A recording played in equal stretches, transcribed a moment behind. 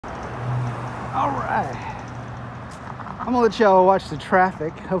All right. I'm gonna let y'all watch the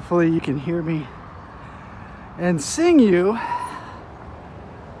traffic. Hopefully you can hear me and sing you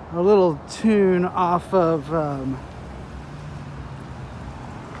a little tune off of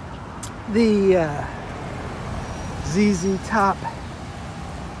the ZZ Top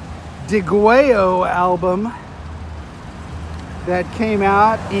Deguello album that came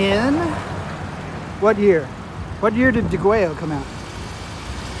out in what year? What year did Deguello come out?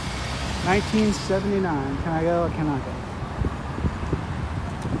 1979. Can I go or can I go?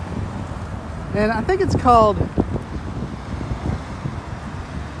 And I think it's called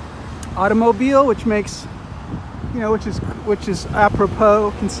Automobile, which makes, you know, which is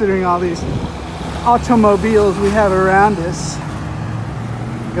apropos considering all these automobiles we have around us.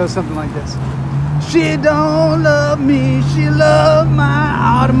 It goes something like this. She don't love me, she loves my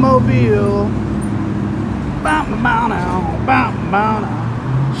automobile. Bam, bam, now, bam, bam, now.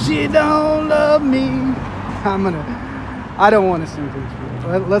 She don't love me. I don't want to sing things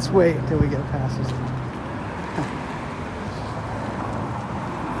for you. Let's wait until we get past this.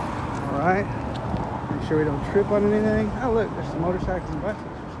 All right. Make sure we don't trip on anything. Oh, look, there's some motorcycles and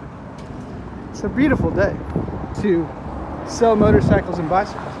bicycles. It's a beautiful day to sell motorcycles and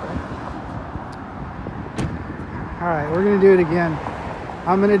bicycles, right? All right, we're going to do it again.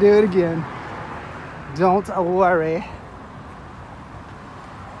 I'm going to do it again. Don't worry.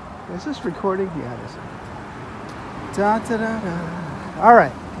 Is this recording? Yeah, it is. Da, da, da, da. All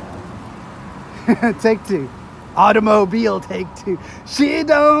right. Take two. Automobile, take two. She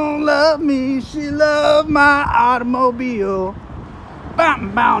don't love me. She love my automobile.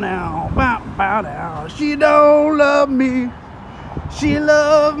 Bam, bow now. Bam, bow now. She don't love me. She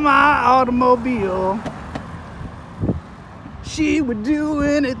love my automobile. She would do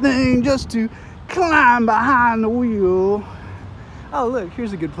anything just to climb behind the wheel. Oh, look,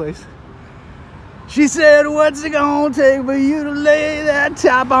 here's a good place. She said, what's it gonna take for you to lay that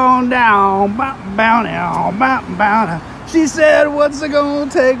top on down? Bow, bow now, bow, bow now. She said, what's it gonna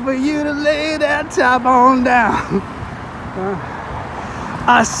take for you to lay that top on down?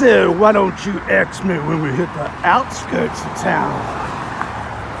 I said, why don't you X me when we hit the outskirts of town?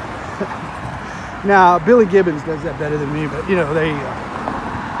 Now, Billy Gibbons does that better than me, but you know, there you go.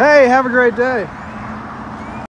 Hey, have a great day.